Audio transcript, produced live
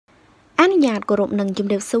នុញ្ញាតគោរពនឹងជំ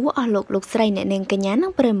រាបសួរអស់លោកស្រីអ្នកនាងកញ្ញានិ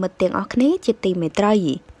ងប្រិយមិត្តទាំងអស់គ្នាជាទីមេត្រី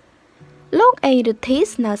លោកអេរិទ្ធី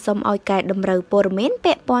ស្នើសុំឲ្យកែតម្រូវព័ត៌មាន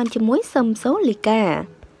ពាក់ព័ន្ធជាមួយសឹមសូលីកា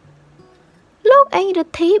លោកអេរិ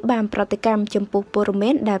ទ្ធីបានប្រតិកម្មចំពោះព័ត៌មា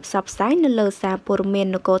នដែលផ្សព្វផ្សាយនៅលើសារព័ត៌មាន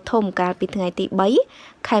នគរធំកាលពីថ្ងៃទី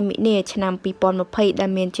3ខែមិនិនាឆ្នាំ2020ដែ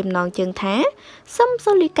លមានចំណងជើងថាសឹម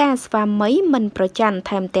សូលីកាស្វាមីមិនប្រច័ណ្ឌ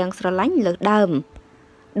ថែមទាំងស្រឡាញ់លើសដើម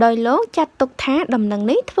ដោយលោកចាត់ទុកថាដំណឹង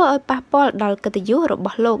នេះធ្វើឲ្យប៉ះពាល់ដល់កិត្តិយសរប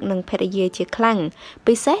ស់លោកនិងភរិយាជាខ្លាំង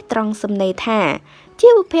ពិសេសត្រង់សំណេរថាជី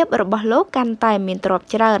វភាពរបស់លោកកាន់តែមានទ្រព្យ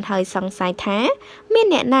ច្រើនហើយសង្ស័យថាមាន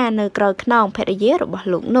អ្នកណានៅក្រោយខ្នងភរិយារបស់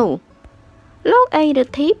លោកនោះលោកអេរិ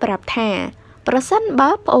ទ្ធីប្រាប់ថាប្រសិន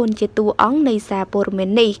បើប្អូនជាតួអង្គនៃសារព័ត៌មាន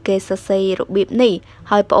នេះគេសរសេររបៀបនេះ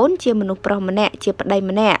ហើយប្អូនជាមនុស្សប្រុសម្នាក់ជាប្តី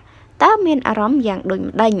ម្នាក់តើមានអារម្មណ៍យ៉ាងដូច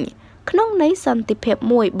ម្ដេចក្នុងន័យសន្តិភាព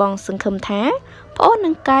មួយបងសង្ឃឹមថាប្អូននឹ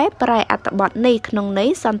ងកែប្រែអត្ថបទនេះក្នុងន័យ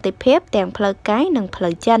សន្តិភាពទាំងផ្លូវកាយនិងផ្លូ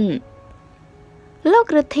វចិត្តលោក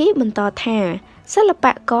រិទ្ធីបន្តថាសិល្ប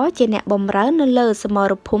ករជាអ្នកបម្រើនៅលើសម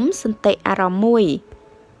រភូមិសន្តិអារម្មណ៍មួយ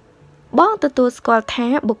បងទទួលស្គាល់ថា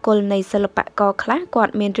បុគ្គលនៃសិល្បករខ្លះគា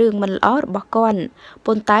ត់មានរឿងមិនល្អរបស់គាត់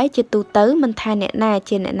ប៉ុន្តែជាទូទៅមិនថាអ្នកណា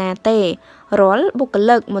ជាអ្នកណាទេរាល់បុគ្គ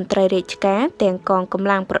លិកមន្ត្រីរាជការទាំងកងកម្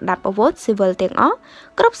លាំងប្រដាប់អាវុធស៊ីវិលទាំងអស់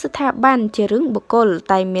គ្រប់ស្ថាប័នជារឿងបុគ្គល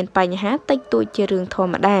តែមានបញ្ហាតិចតួចជារឿងធ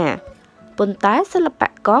ម្មតាប៉ុន្តែសិល្ប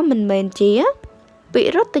ករមិនមែនជាវិ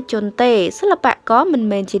រុទ្ធជនទេសិល្បករមិន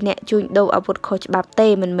មែនជាអ្នកជួញដូរអាវុធខុសច្បាប់ទេ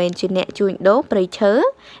មិនមែនជាអ្នកជួញដូរព្រៃឈើ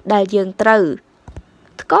ដែលយើងត្រូវ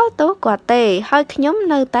ថ្កោលទោសគាត់ទេហើយខ្ញុំ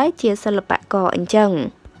នៅតែជាសិល្បករអញ្ចឹង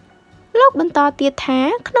លោកបន្តទៀតថា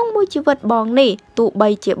ក្នុងមួយជីវិតបងនេះទោះបី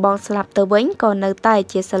ជាបងស្លាប់ទៅវិញក៏នៅតែ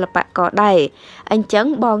ជាសិល្បករដែរអញ្ចឹង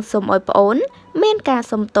បងសូមឲ្យប្អូនមានការ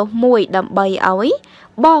សុំទោសមួយដើម្បីឲ្យ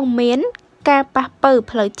បងមានការប៉ះប៉ូវ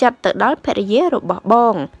ផ្លូវចិត្តទៅដល់ភរិយារបស់ប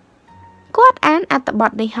ងគាត់អានអត្ថប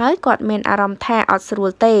ទនេះហើយគាត់មានអារម្មណ៍ថាអត់ស្រួ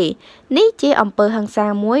លទេនេះជាអំពើហិង្សា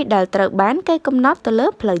មួយដែលត្រូវបានគេកំណត់ទៅលើ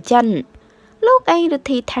ផ្លូវចិត្តលោកអេរិទ្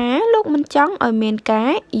ធីថាលោកមិនចង់ឲ្យមានកា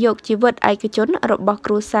រយកជីវិតឯកជនរបស់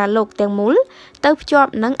គ្រួសារលោកទាំងមូលទៅភ្ជា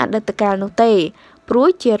ប់នឹងអតីតកាលនោះទេព្រោះ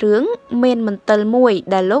ជារឿងមានមន្ទិលមួយ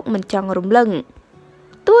ដែលលោកមិនចង់រំលឹង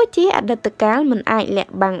ទោះជាអតីតកាលមិនអាចលា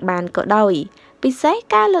ក់បាំងបានក៏ដោយពិសេស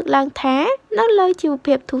ការលើកឡើងថានៅលើជីវ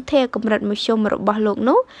ភាពទុធេកម្រិតមធ្យមរបស់លោក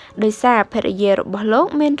នោះដោយសារភរិយារបស់លោក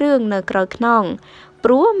មានរឿងនៅក្រោយខ្នងព្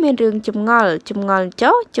រោះមានរឿងចម្ងល់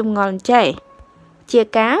ចុះចម្ងល់ចេះជា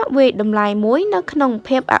ការវាយតម្លៃមួយនៅក្នុង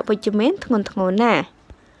ភាពអវិជ្ជមានធ្ងន់ធ្ងរណាស់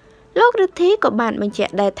លោករិទ្ធីក៏បានបញ្ជា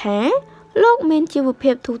ក់ដែរថាលោកមានជីវ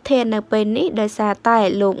ភាពទុធេនៅពេលនេះដោយសារតែ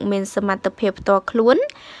លោកមានសមត្ថភាពផ្ទាល់ខ្លួន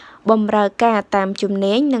បម្រើការតាមជំ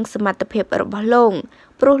នាញនិងសមត្ថភាពរបស់លោក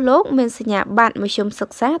ព្រោះលោកមានសញ្ញាបត្រមធ្យមសិ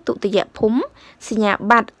ក្សាទុតិយភូមិសញ្ញា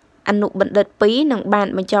បត្រអនុបណ្ឌិត2និងបាន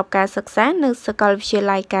បញ្ចប់ការសិក្សានៅសាកលវិទ្យា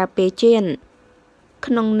ល័យការពារជាតិ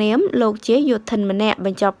ក្នុងនាមលោកជាយោធិនម្នាក់ប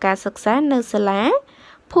ញ្ចប់ការសិក្សានៅសាលា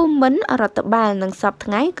ភូមិន្ទរដ្ឋបាលនិងសព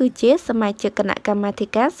ថ្ងៃគឺជាសមាជិកគណៈកម្មាធិ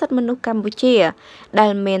ការសិទ្ធិមនុស្សកម្ពុជាដែ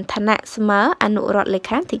លមានឋានៈស្មើអនុរដ្ឋលេ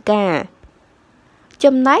ខាធិការ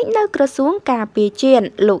ចំណែកនៅក្រសួងការពារជាតិ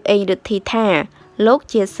លោកអេរិទ្ធីថាលោក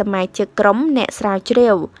ជាសមាជិកក្រុមអ្នកស្រាវជ្រា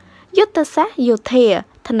វយុទ្ធសាស្ត្រយោធា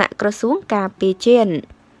ឋានៈក្រសួងការពារជាតិ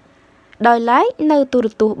ដោយឡែកនៅទូរ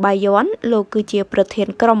ទស្សន៍បាយ័នលោកគឺជាប្រធាន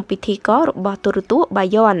ក្រុមពិធីកររបស់ទូរទស្សន៍បា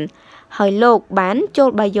យ័នហើយលោកបានចូល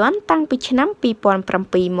បាយ័នតាំងពីឆ្នាំ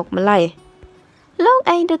2007មកម្លេះលោក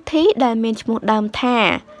អេរិទ្ធីដែលមានឈ្មោះដើមថា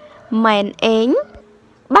ម៉ែនអេង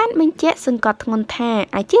បានបញ្ជាក់សង្កត់ធ្ងន់ថា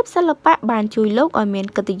អាជីពសិល្បៈបានជួយលោកឲ្យមាន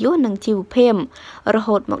កិត្តិយសនិងជីវភាពរ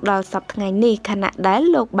ហូតមកដល់សប្តាហ៍ថ្ងៃនេះខណៈដែល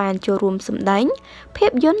លោកបានចូលរួមសម្ដែងភា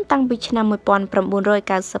ពយន្តតាំងពីឆ្នាំ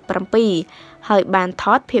1997ហើយបានថ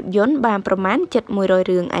តភាពយន្តបានប្រមាណ700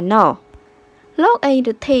រឿងឯណោះលោកអេ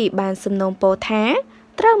រិទ្ធីបានសំណូមពរថា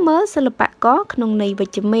ត្រូវមើលសិល្បករក្នុងន័យវិ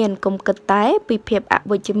ជ្ជមានកុំគិតតែពីភាពអ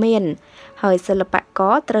វិជ្ជមានហើយសិល្បក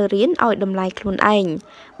រត្រូវរៀនឲ្យតម្លៃខ្លួនឯង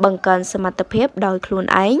បង្កើនសមត្ថភាពដោយខ្លួន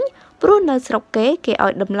ឯងព្រោះនៅស្រុកគេឲ្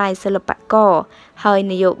យតម្លៃសិល្បករហើយ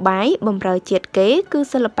នយោបាយបម្រើជាតិគេគឺ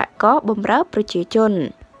សិល្បករបម្រើប្រជាជន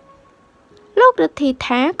លោករិទ្ធី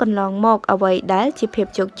ថាកន្លងមកអ្វីដែលជាភាព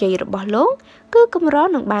ជោគជ័យរបស់លោកគឺកម្រ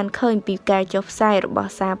នឹងបានឃើញពីការចុះផ្សាយរប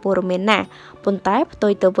ស់សារព័ត៌មានណាប៉ុន្តែផ្ទុ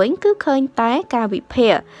យទៅវិញគឺឃើញតែការវិភា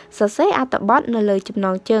គសរសេរអត្ថបទនៅលើចំណ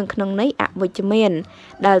ងជើងក្នុងន័យអវិជ្ជមាន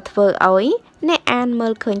ដែលធ្វើឲ្យអ្នកអានមើ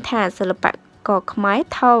លឃើញថាសិល្បករខ្មែរ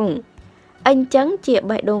ថោងអញ្ចឹងជា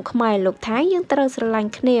បេះដូងខ្មែរលោកថាយើងត្រូវស្រឡា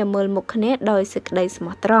ញ់គ្នាមើលមុខគ្នាដោយសេចក្តីស្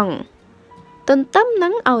មោះត្រង់ទន្ទឹមនឹ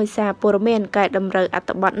ងឲ្យសារព័ត៌មានកែតម្រូវអត្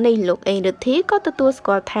ថបទនេះលោកអេរិទ្ធីក៏ទទួលស្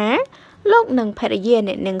គាល់ថាលោកនិងភរិយា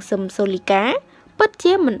អ្នកនាងសឹមសូលីកា ពិត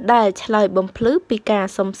ជាមិនដែលឆ្លើយបំភ្លឺពីការ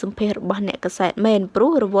សុំសម្ភាររបស់អ្នកកសែតមែនព្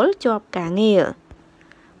រោះរវល់ជាប់ការងារ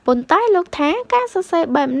ប៉ុន្តែលោកថាការសរសេរ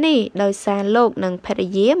បែបនេះដោយសារលោកនិងភរិ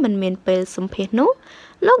យាមិនមានពេលសម្ភាសនោះ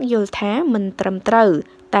លោកយល់ថាមិនត្រឹមត្រូវ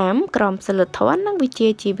តាមក្រមសីលធម៌និងវិជ្ជា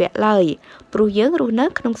ជីវៈឡើយព្រោះយើងរស់នៅ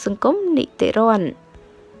ក្នុងសង្គមនីតិរដ្ឋ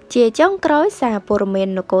ជាចុងក្រោយសារព័ត៌មាន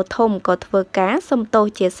នគរធំក៏ធ្វើការសុំទោស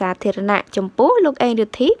ជាសាធារណៈចំពោះលោកអេងរិ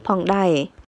ទ្ធីផងដែរ